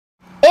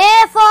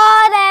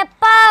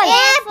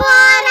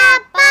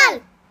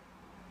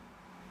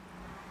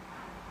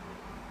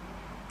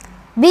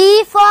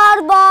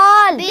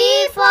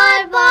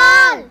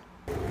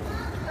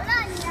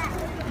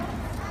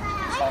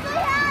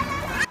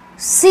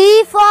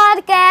C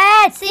for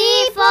cat. C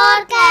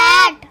for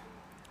cat.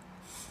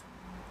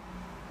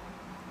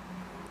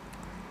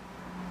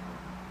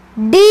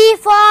 D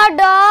for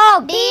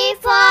dog. D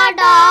for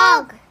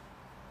dog.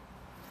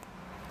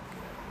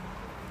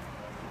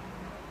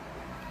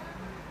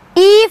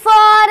 E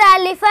for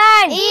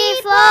elephant. E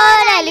for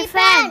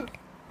elephant.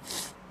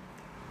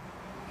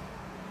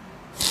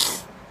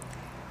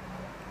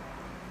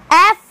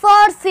 F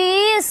for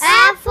fish.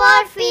 F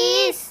for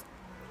fish.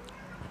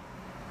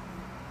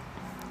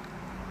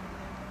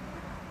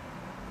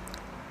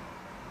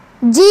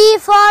 G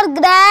for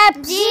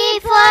grapes. G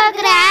for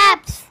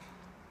grapes.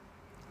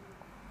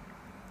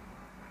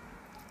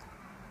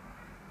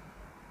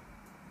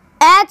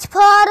 H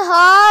for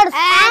horse.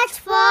 H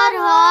for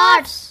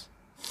horse.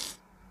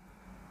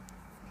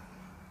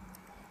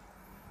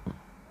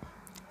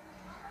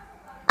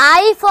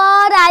 I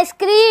for ice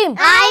cream.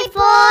 I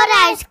for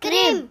ice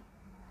cream.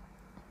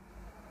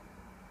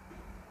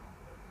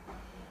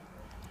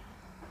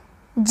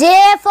 J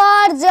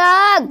for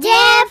jug. J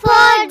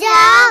for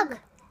jug.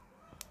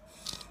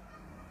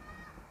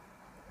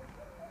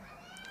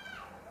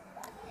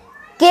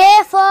 K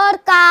for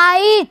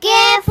kite. K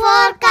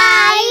for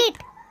kite.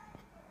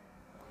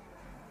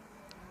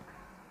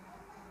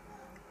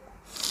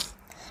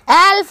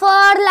 L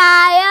for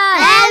lion.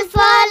 L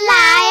for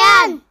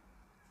lion.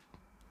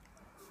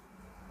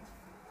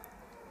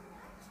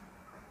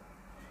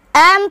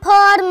 M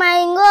for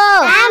mango.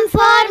 M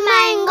for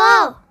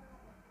mango.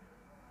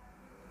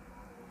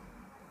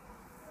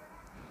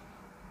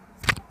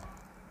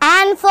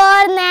 N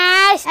for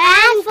nest.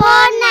 N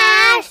for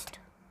nest.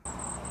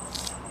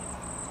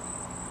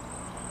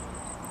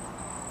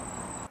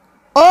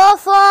 O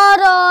for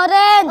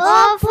orange.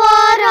 O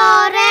for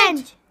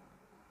orange.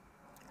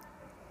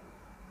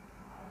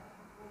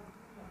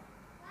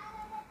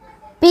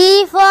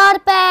 P for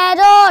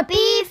parrot.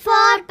 P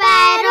for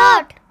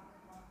parrot.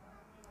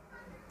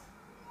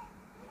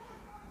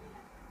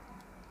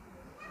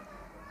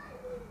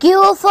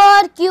 Q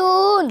for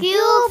queen.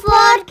 Q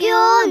for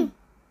queen.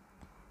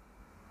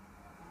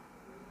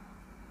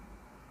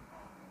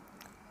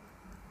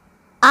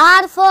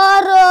 R for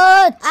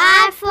rose.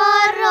 R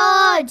for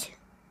rose.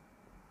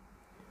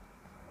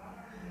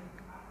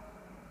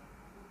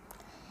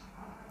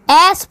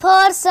 S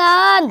for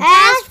sun.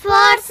 S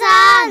for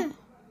sun.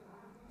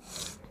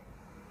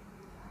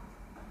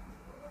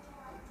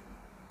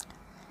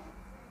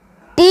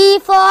 T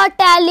for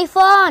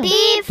telephone.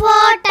 T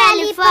for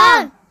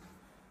telephone.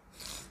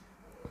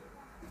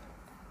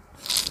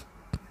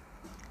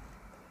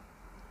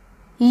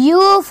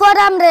 U for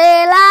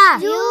umbrella.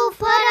 U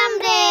for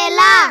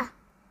umbrella.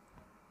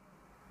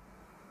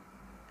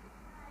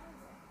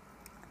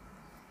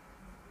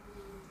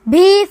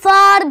 V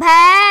for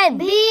van.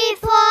 V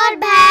for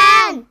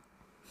van.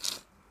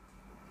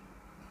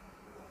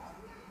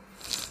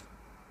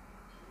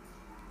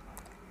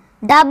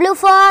 W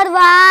for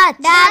watch.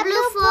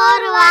 W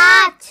for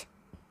watch.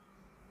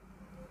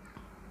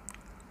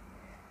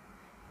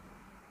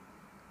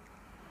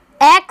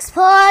 X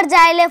for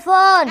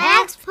xylophone.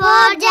 X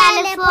for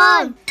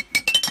xylophone.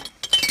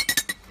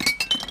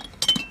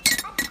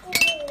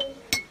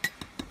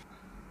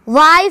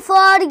 Y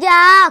for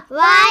yak.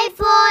 Y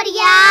for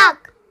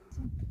yak.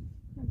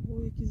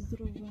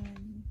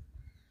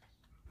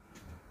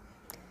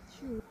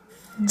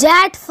 Z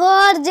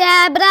for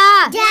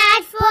zebra. Z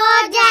for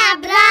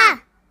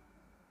zebra.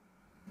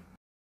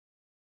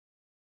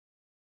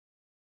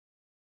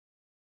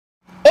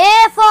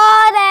 A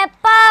for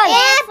apple.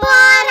 A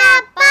for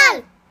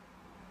apple.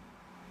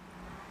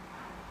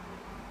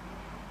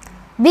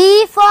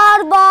 B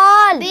for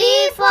ball.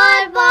 B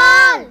for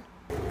ball.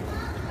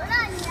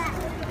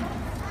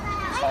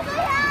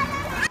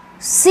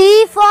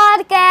 C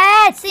for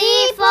cat. C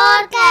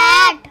for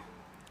cat.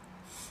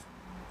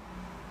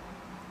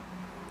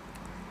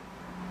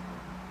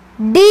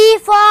 D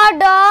for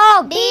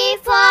dog. D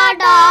for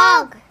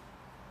dog.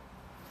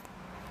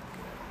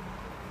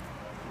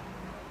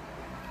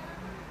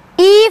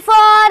 E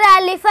for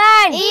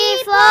elephant.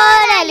 E for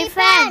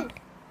elephant.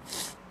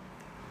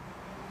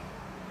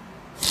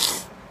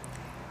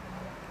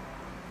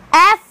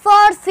 F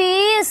for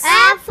fish.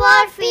 F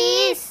for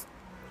fish.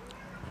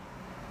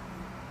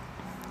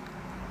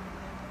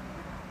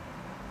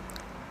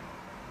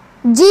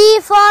 G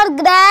for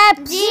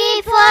grapes.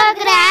 G for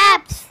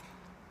grapes.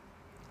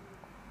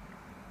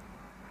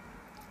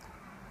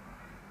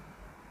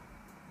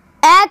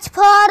 H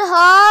for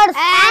horse.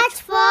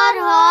 H for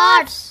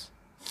horse.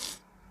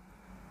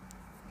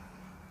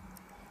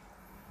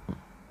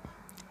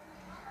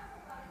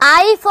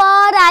 I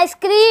for ice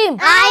cream.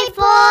 I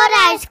for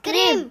ice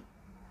cream.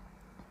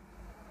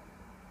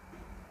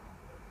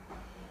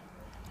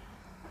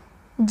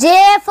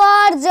 J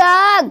for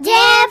jug. J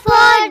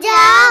for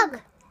jug.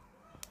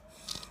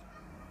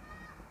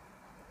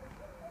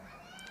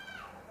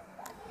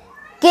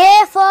 K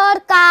for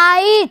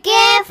kite. K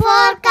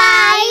for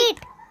kite.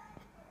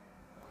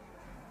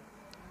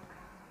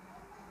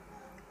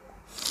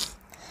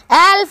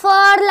 L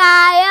for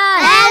lion.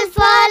 L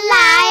for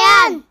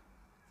lion.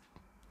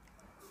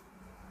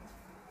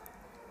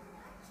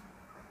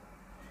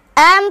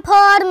 M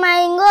for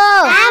mango.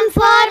 M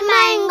for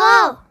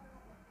mango.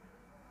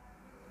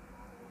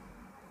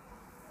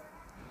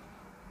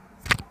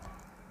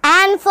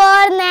 N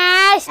for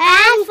nest.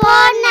 N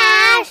for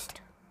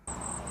nest.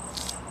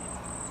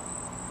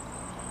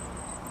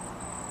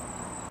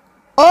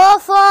 O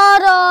for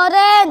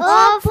orange.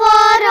 O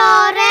for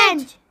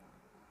orange.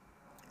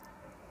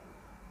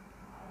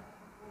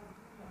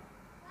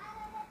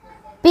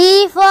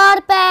 P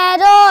for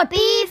parrot.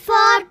 P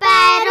for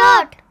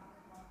parrot.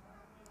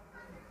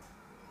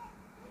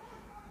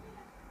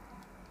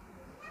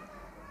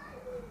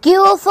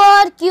 Q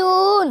for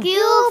queen.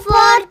 Q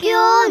for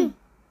queen.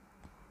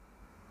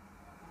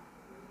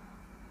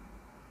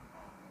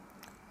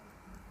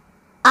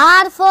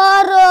 R for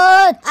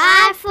rose.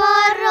 R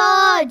for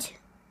rose.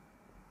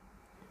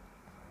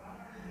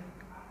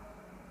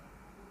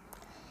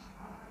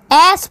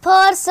 S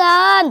for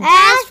sun.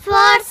 S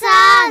for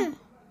sun.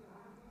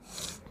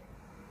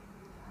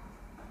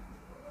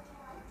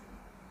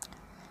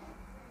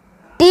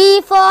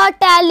 T for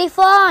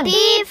telephone.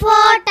 T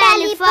for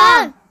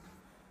telephone.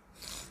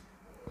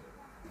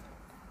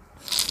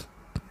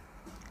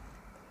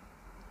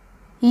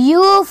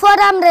 U for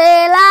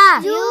umbrella.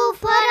 U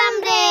for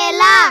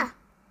umbrella.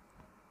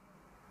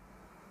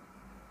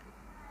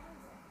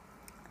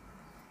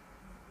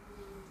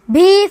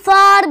 V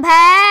for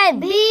van.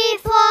 V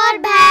for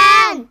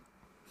van.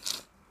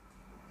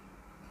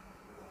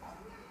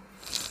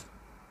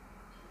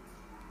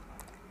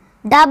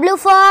 W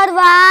for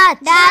watch.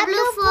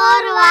 W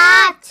for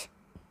watch.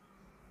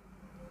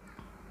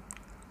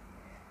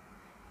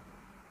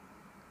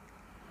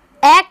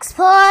 X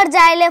for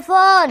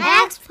xylophone.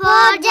 X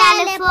for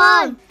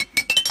xylophone.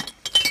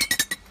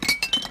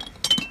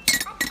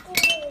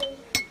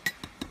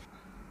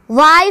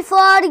 Y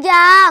for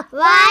yak.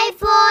 Y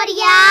for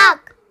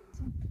yak.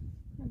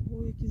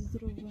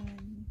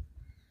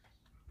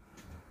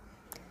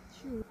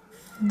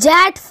 Z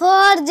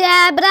for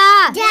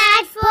zebra. Z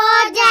for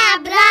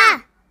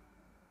zebra.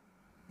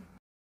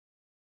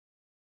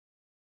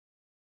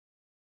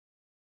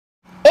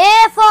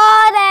 A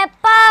for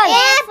apple.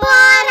 A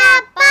for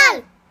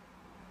apple.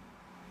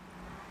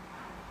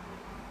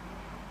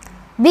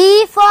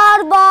 B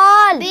for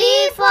ball.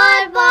 B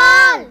for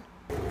ball.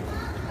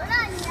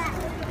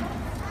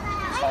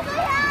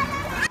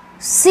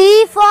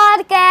 C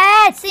for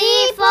cat. C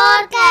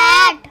for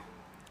cat.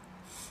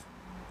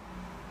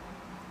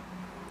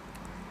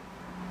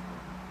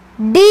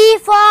 D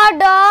for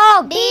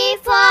dog. D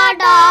for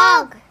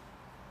dog.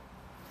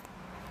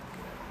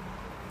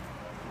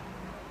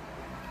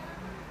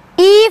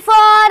 E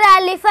for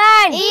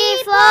elephant.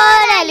 E for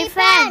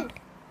elephant.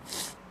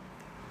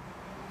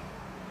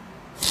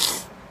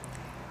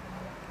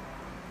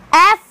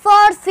 F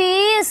for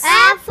fish.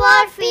 F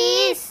for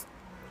fish.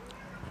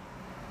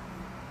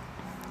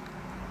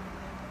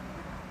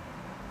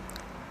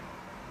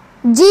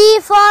 G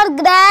for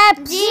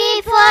grapes.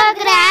 G for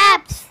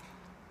grapes.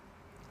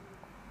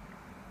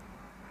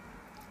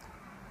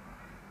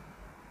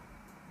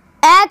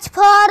 H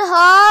for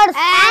horse.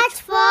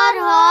 H for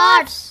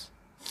horse.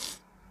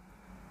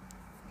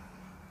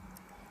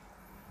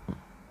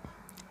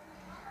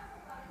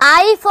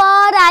 I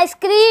for ice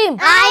cream.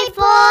 I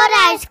for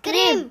ice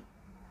cream.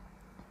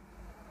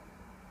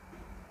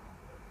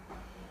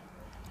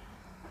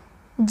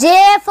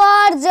 J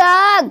for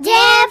jug. J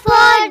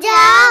for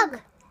jug.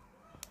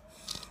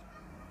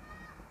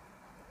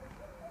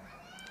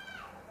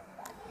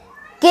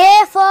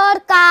 K for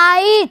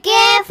kite. K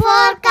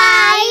for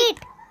kite.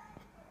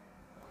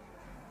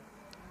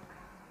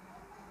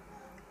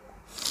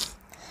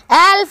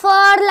 L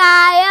for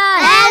lion.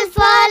 L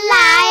for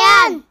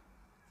lion.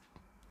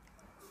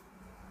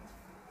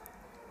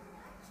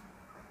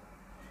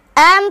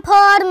 M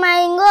for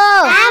mango.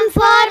 M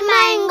for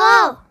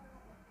mango.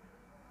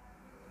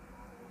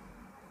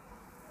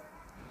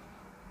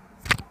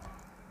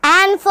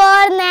 N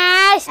for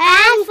nest.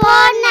 N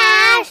for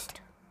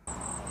nest.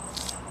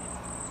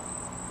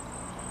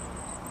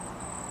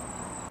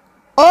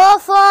 O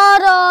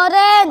for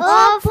orange.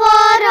 O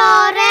for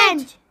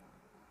orange.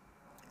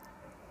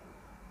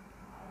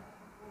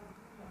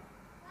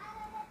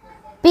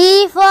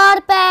 P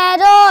for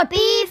parrot.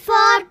 P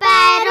for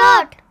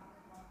parrot.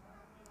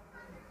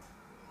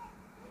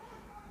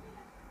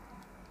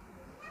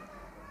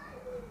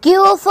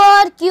 Q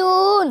for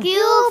queen.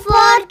 Q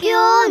for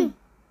queen.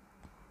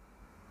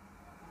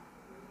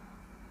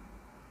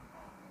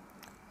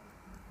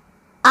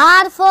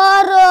 R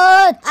for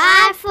rose.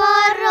 R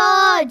for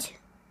rose.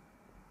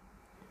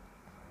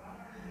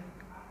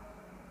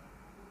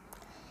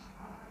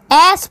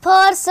 S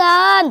for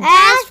sun.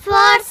 S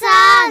for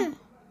sun.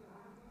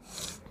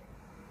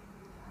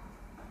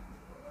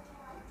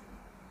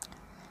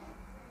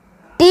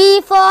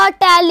 T for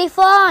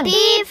telephone.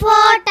 T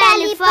for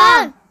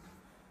telephone.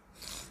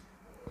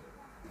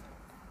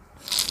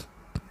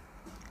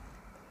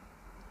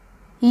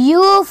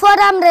 U for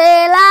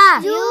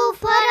umbrella. U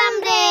for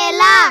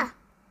umbrella.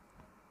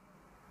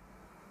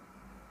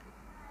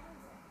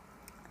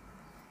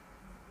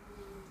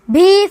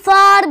 V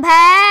for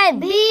van.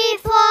 V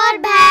for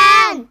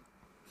van.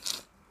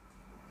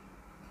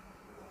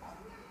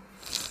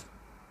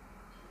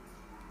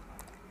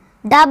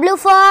 W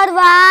for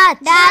watch.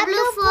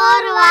 W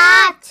for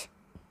watch.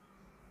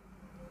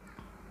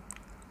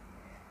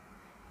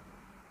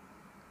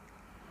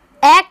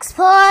 X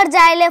for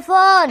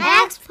xylophone.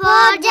 X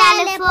for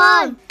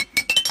xylophone.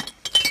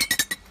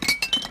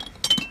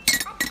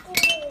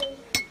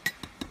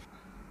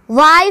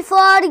 Y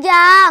for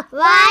yak.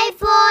 Y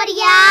for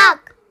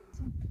yak.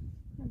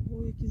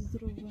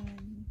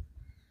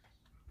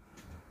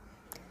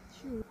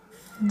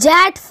 Z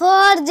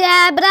for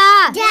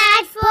zebra. Z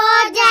for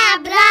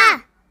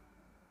zebra.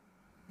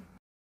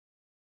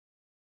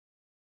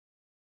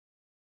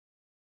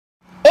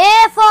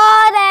 A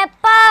for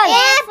apple.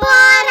 A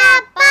for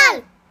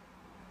apple.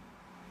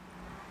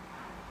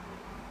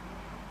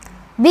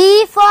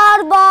 B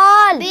for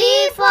ball.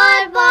 B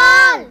for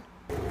ball.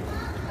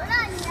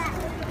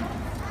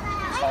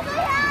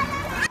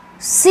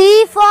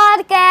 C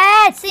for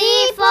cat. C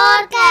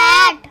for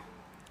cat.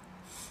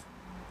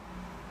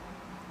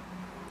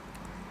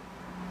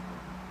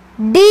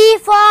 D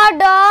for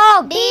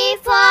dog. D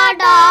for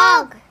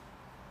dog.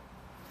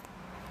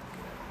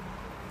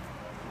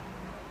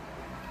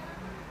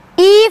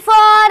 E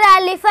for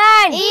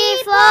elephant.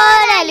 E for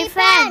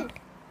elephant.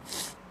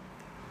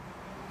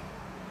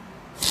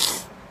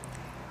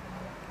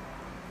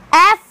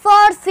 F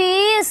for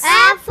fish.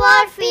 F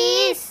for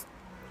fish.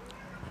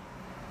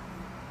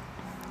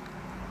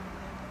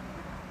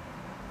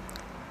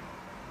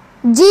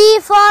 G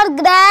for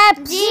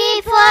grapes.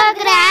 G for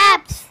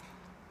grapes.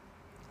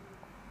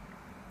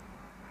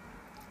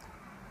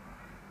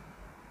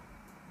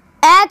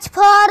 H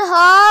for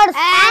horse.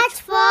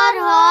 H for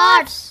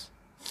horse.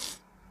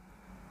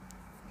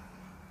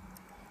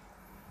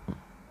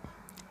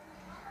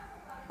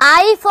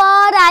 I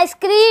for ice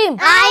cream.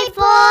 I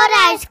for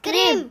ice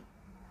cream.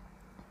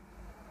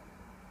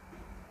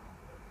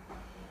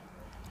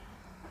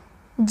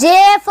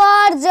 J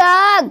for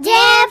jug. J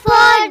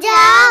for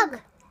jug.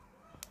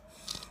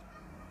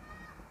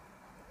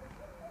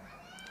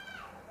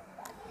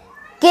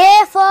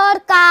 K for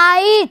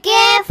kite. K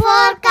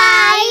for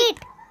kite.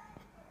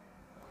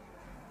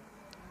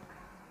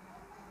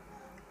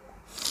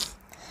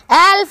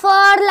 L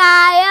for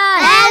lion.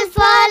 L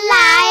for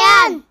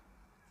lion.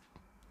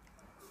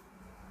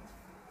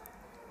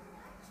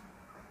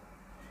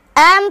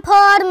 M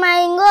for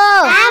mango.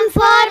 M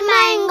for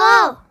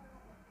mango.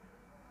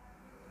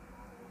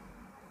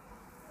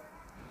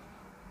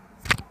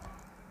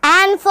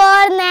 N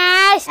for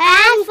nest.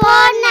 N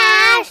for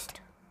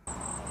nest.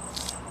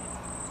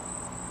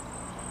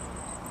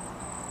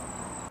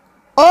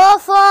 O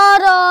for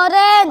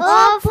orange.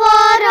 O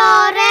for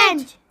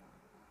orange.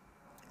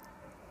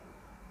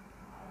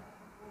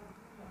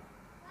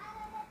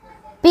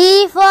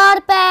 P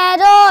for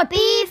parrot.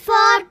 P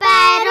for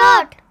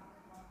parrot.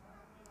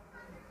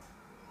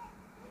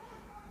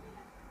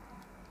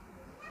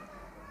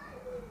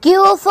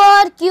 Q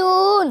for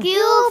queen.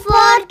 Q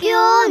for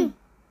queen.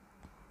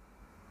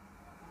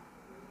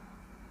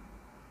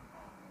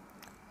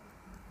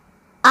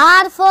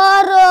 R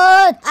for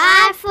rose.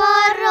 R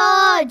for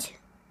rose.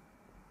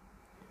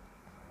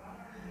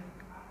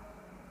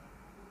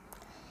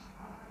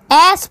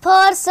 S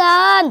for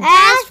sun.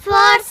 S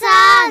for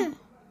sun.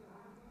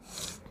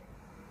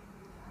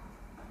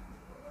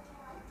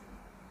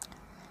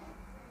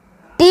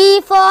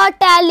 T for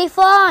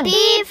telephone.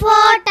 T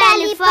for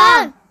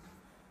telephone.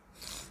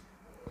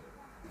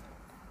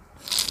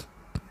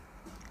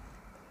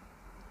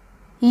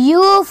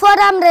 U for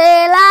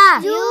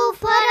umbrella. U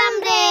for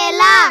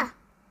umbrella.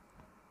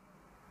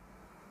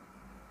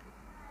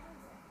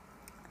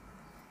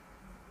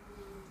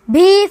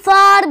 V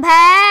for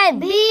van.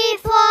 V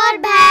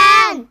for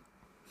van.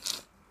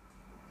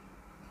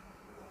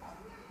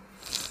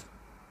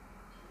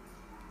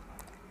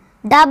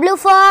 W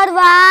for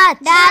watch.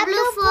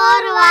 W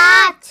for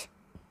watch.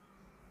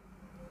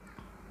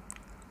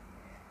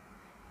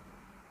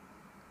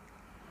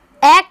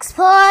 X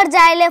for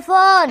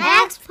xylophone.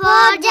 X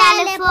for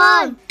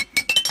xylophone.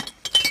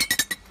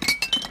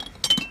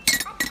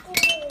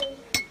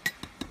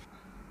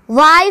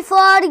 Y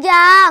for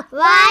yak.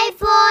 Y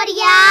for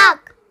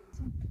yak.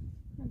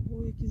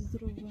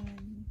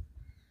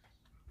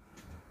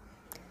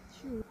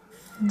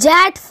 Z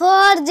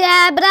for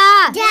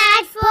zebra. Z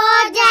for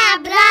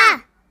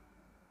zebra.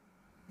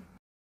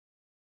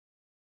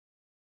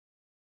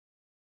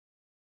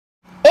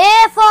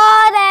 A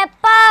for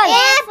apple.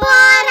 A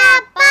for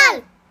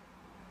apple.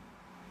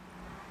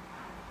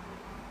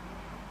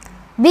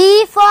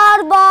 B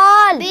for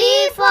ball.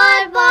 B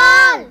for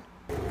ball.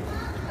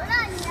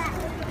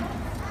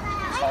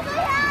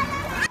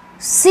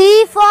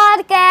 C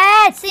for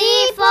cat. C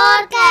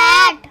for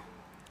cat.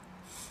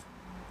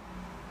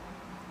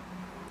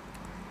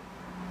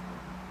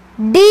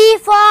 D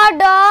for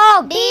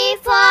dog. D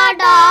for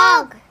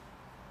dog.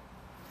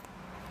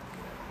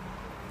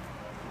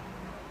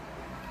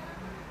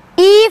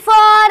 E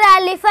for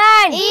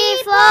elephant.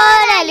 E for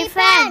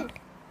elephant.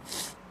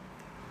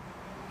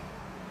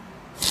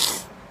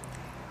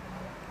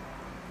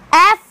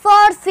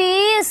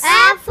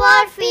 F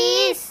for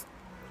fish.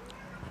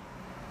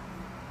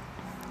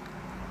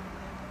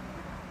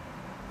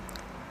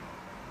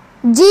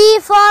 G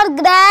for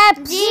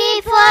grapes.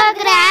 G for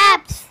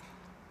grapes.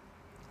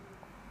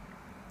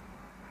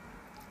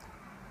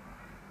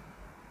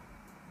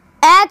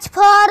 H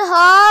for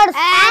horse.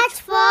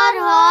 H for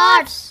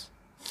horse.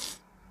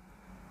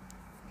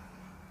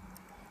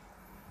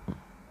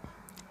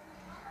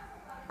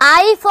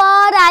 I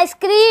for ice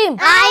cream.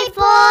 I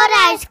for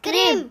ice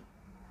cream.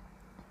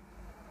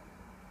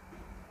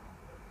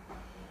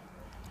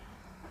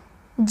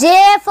 J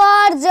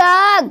for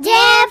jug. J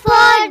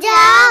for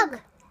jug.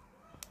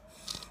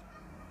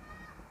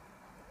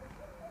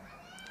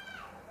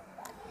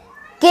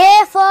 K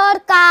for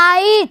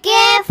kite. K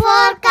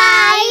for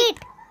kite.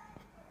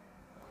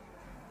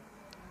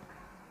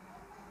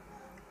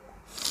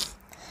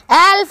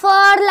 L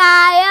for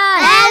lion.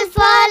 L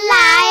for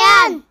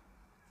lion.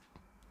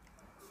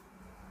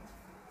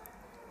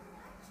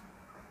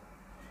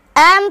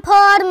 M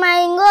for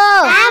mango.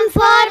 M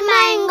for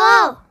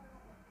mango.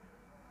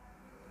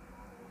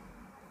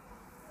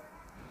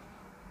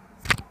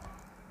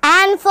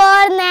 N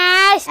for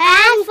nest.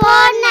 N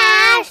for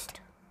nest.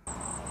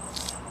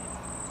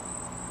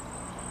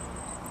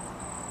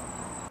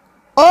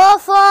 O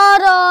for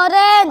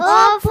orange.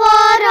 O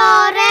for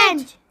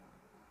orange.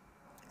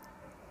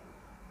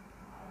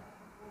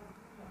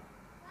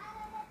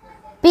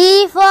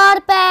 P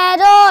for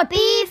parrot.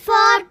 P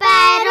for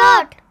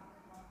parrot.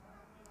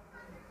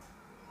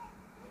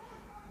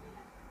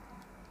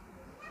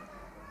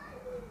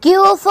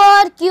 Q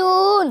for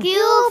queen.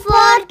 Q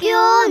for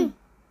queen.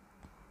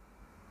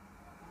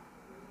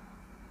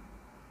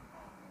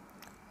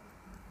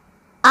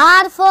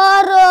 R for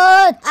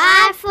rose.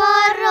 R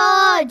for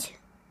rose.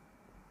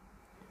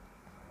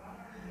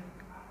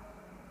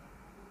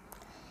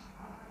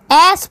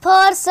 S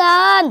for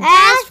sun.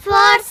 S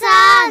for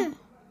sun.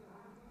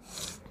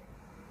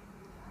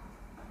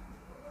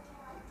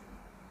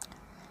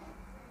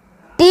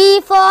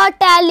 T for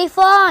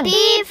telephone.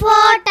 T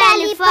for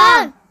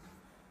telephone.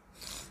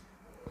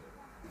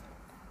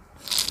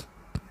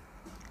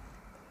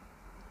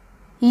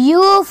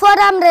 U for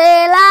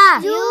umbrella.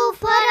 U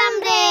for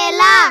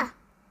umbrella.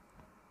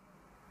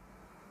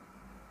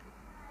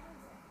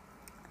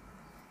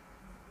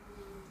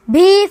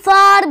 V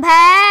for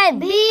van.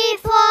 V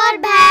for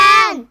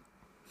van.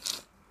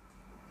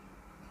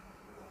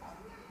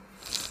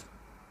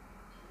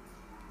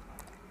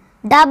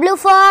 W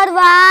for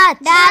watch.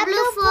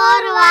 W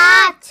for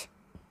watch.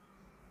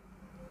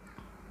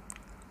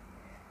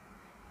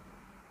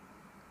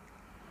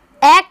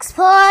 X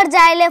for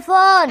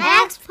xylophone.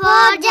 X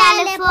for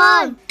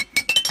xylophone.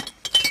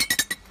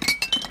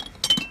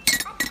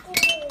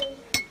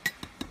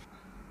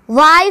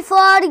 Y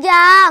for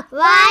yak.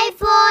 Y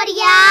for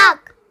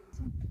yak.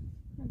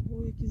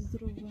 Ой, які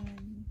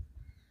здоровенні.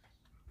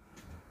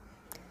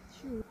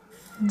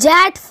 Z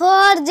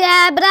for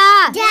zebra.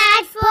 Z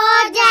for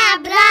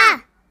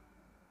zebra.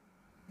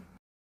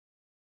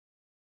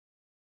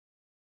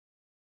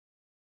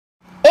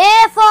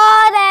 A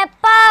for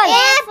apple.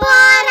 A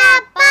for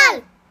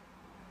apple.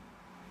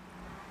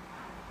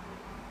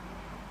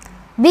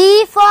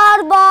 B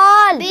for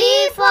ball. B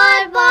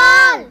for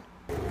ball.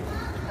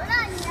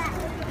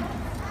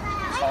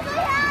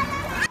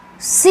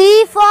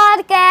 C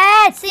for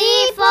cat. C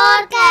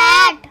for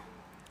cat.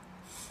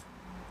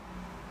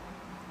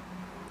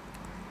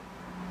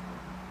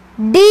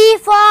 D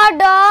for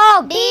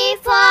dog. D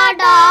for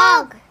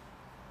dog.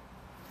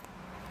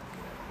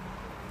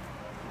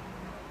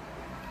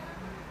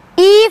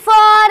 E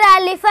for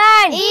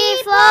elephant.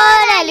 E for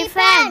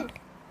elephant.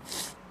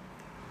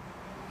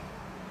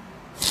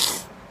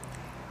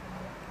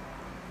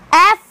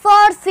 F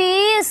for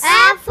fish.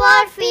 F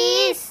for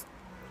fish.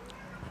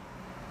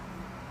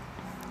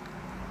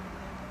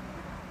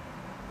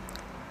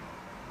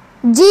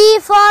 G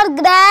for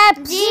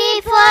grapes.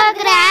 G for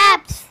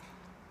grapes.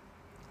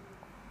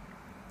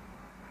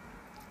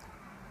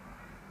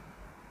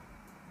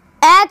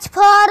 H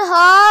for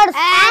horse.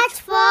 H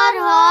for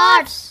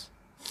horse.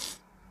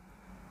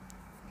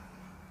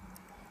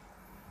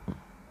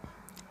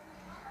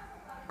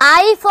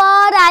 I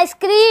for ice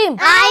cream.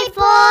 I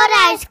for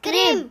ice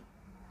cream.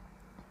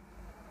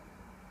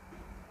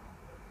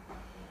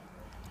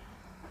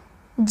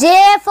 J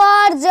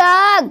for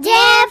jug. J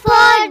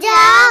for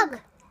jug.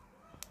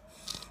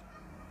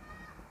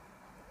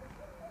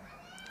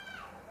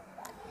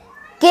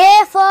 K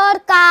for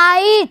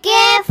kite. K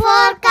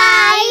for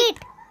kite.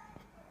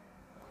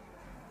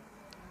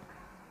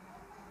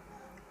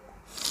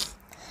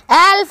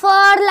 L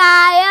for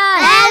lion.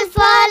 L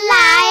for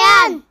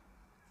lion.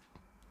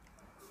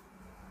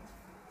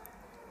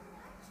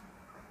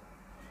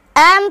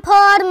 M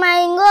for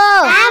mango.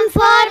 M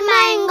for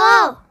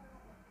mango.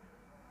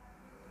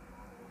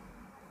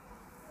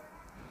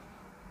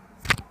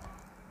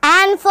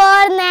 N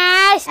for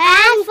nest.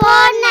 N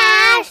for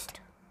nest.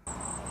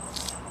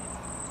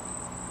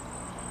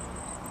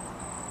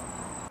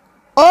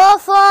 O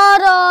for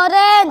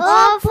orange.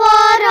 O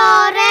for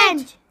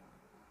orange.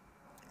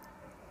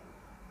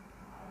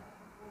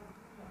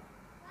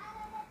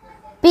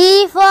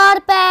 P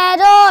for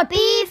parrot.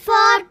 P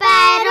for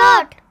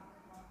parrot.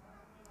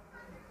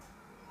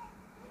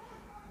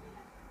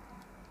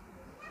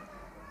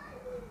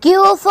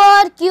 Q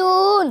for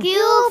queen.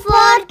 Q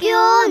for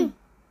queen.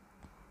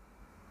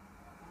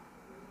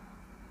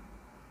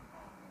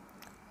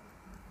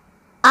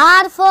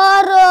 R for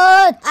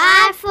rose.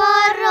 R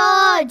for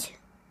rose.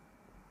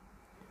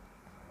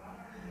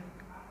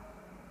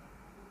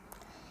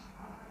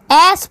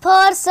 S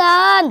for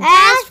sun.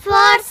 S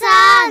for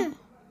sun.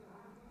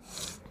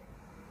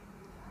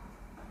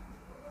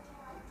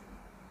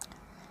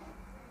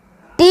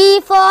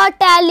 T for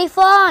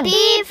telephone.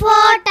 T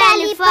for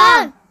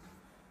telephone.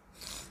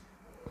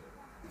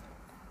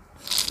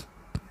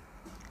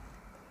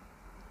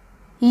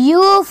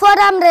 U for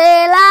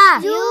umbrella.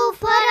 U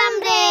for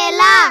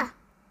umbrella.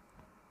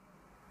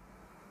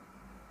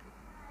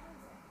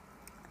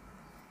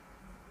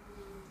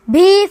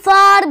 V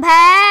for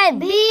van.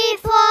 V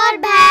for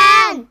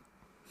van.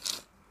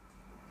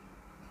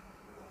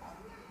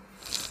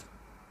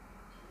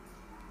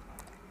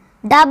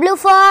 W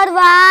for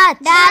watch.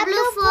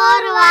 W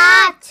for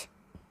watch.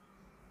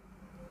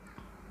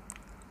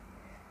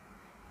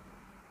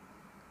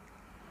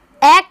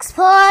 X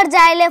for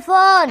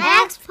xylophone.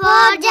 X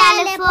for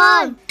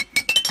xylophone.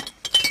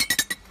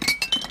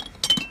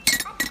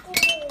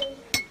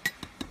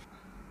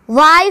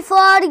 Y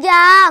for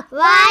yak.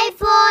 Y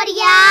for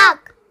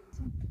yak.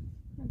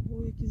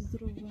 Ого, які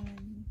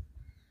здоровенні.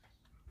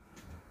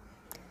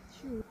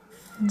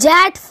 Z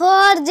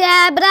for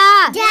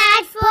zebra. Z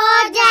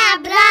for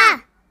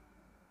zebra.